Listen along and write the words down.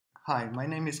Hi, my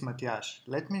name is Matthias.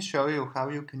 Let me show you how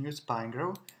you can use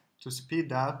Pinegrow to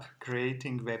speed up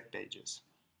creating web pages.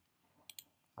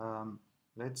 Um,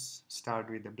 let's start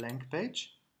with a blank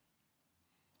page.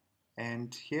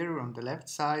 And here on the left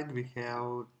side we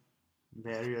have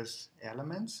various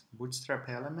elements, bootstrap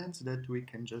elements that we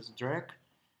can just drag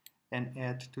and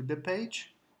add to the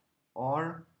page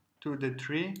or to the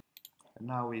tree. And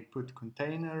now we put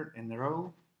container and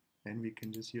row, and we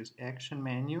can just use action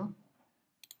menu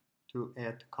to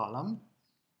add column.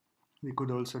 We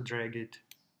could also drag it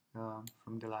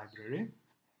from the library,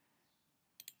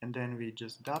 and then we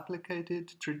just duplicate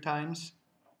it 3 times,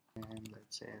 and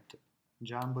let's add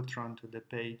Jumbotron to the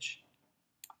page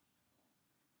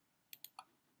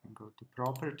and go to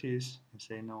properties and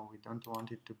say no, we don't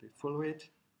want it to be full width.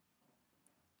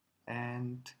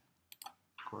 And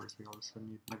of course we also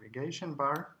need navigation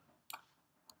bar.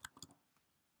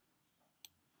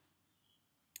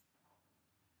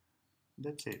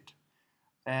 That's it.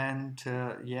 And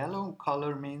yellow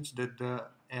color means that the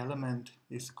element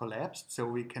is collapsed, so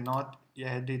we cannot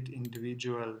edit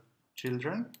individual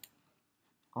children,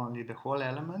 only the whole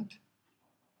element.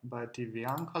 But if we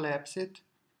uncollapse it,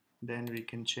 then we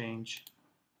can change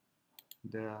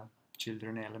the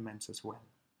children elements as well.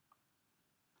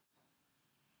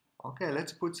 Okay,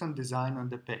 let's put some design on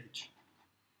the page.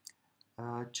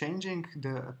 Changing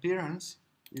the appearance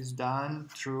is done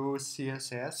through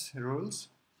CSS rules.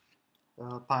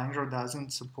 Pinegrow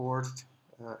doesn't support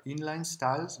inline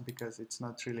styles because it's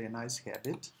not really a nice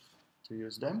habit to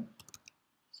use them.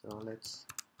 So let's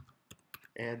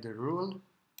add a rule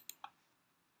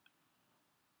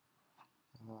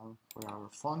for our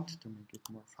font to make it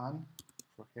more fun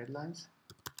for headlines.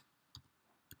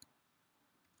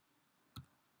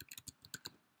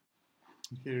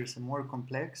 Here is a more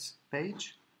complex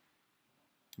page,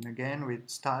 and again with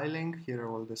styling, here are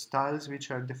all the styles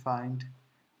which are defined.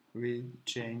 We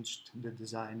changed the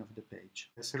design of the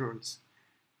page as rules.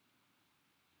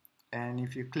 And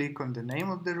if you click on the name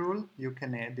of the rule, you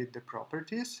can edit the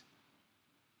properties.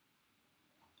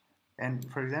 And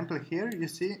for example, here you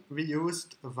see we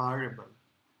used a variable,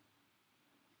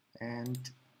 and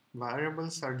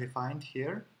variables are defined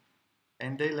here,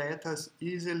 and they let us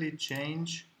easily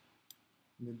change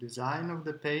the design of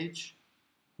the page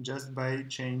just by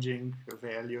changing the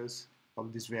values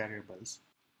of these variables.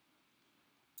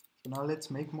 So now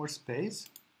let's make more space,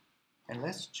 and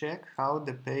let's check how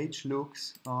the page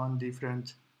looks on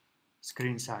different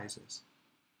screen sizes.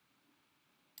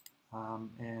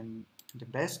 And the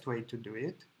best way to do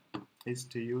it is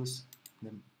to use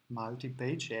the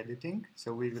multi-page editing.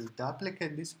 So we will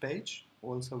duplicate this page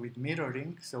also with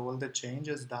mirroring, so all the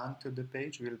changes done to the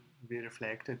page will be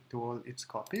reflected to all its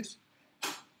copies.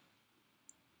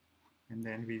 And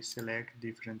then we select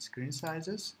different screen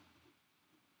sizes.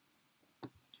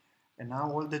 And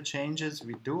now all the changes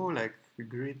we do, like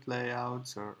grid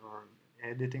layouts or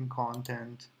editing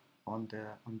content on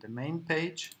the main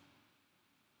page,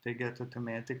 they get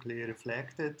automatically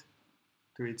reflected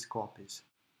to its copies.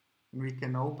 And we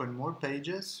can open more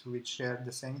pages which share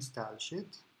the same style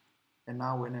sheet. And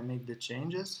now when I make the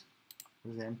changes, for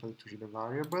example to the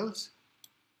variables,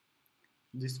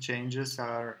 these changes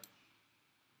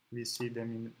we see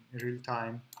them in real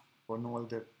time on all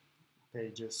the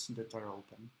pages that are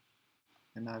open.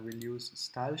 And I will use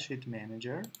Style Sheet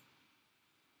Manager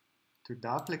to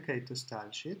duplicate the style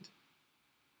sheet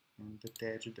and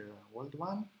attach the old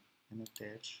one and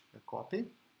attach a copy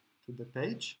to the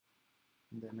page.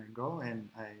 And then I go and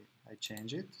I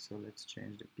change it. So let's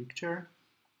change the picture.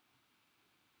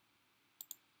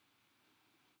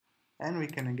 And we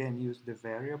can again use the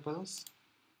variables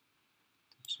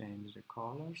to change the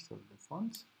colors of the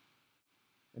fonts.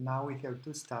 And now we have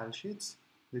two style sheets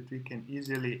that we can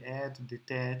easily add,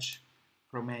 detach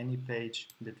from any page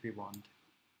that we want.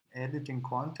 Editing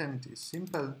content is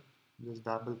simple, just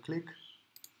double click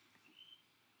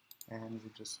and we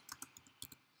just...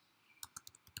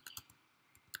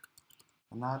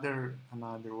 Another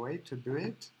way to do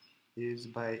it is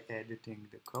by editing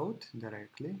the code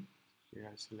directly. Here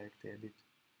I select edit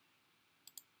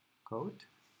code.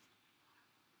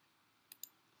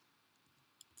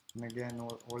 And again,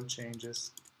 all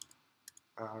changes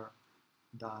are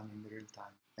done in real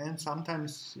time. And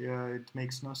sometimes it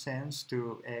makes no sense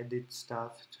to edit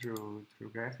stuff through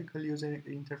graphical user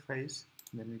interface.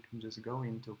 Then we can just go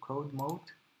into code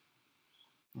mode.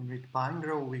 And with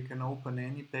Pinegrow, we can open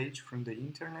any page from the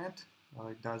internet.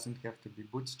 It doesn't have to be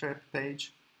bootstrap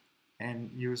page,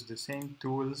 and use the same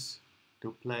tools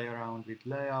to play around with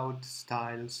layout,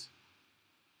 styles,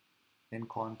 and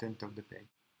content of the page.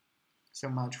 So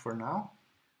much for now.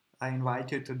 I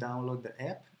invite you to download the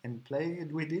app and and play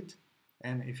with it.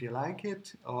 And if you like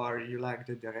it or you like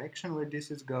the direction where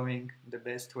this is going, the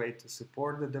best way to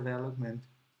support the development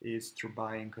is through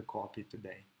buying a copy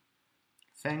today.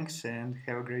 Thanks and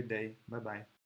have a great day. Bye bye.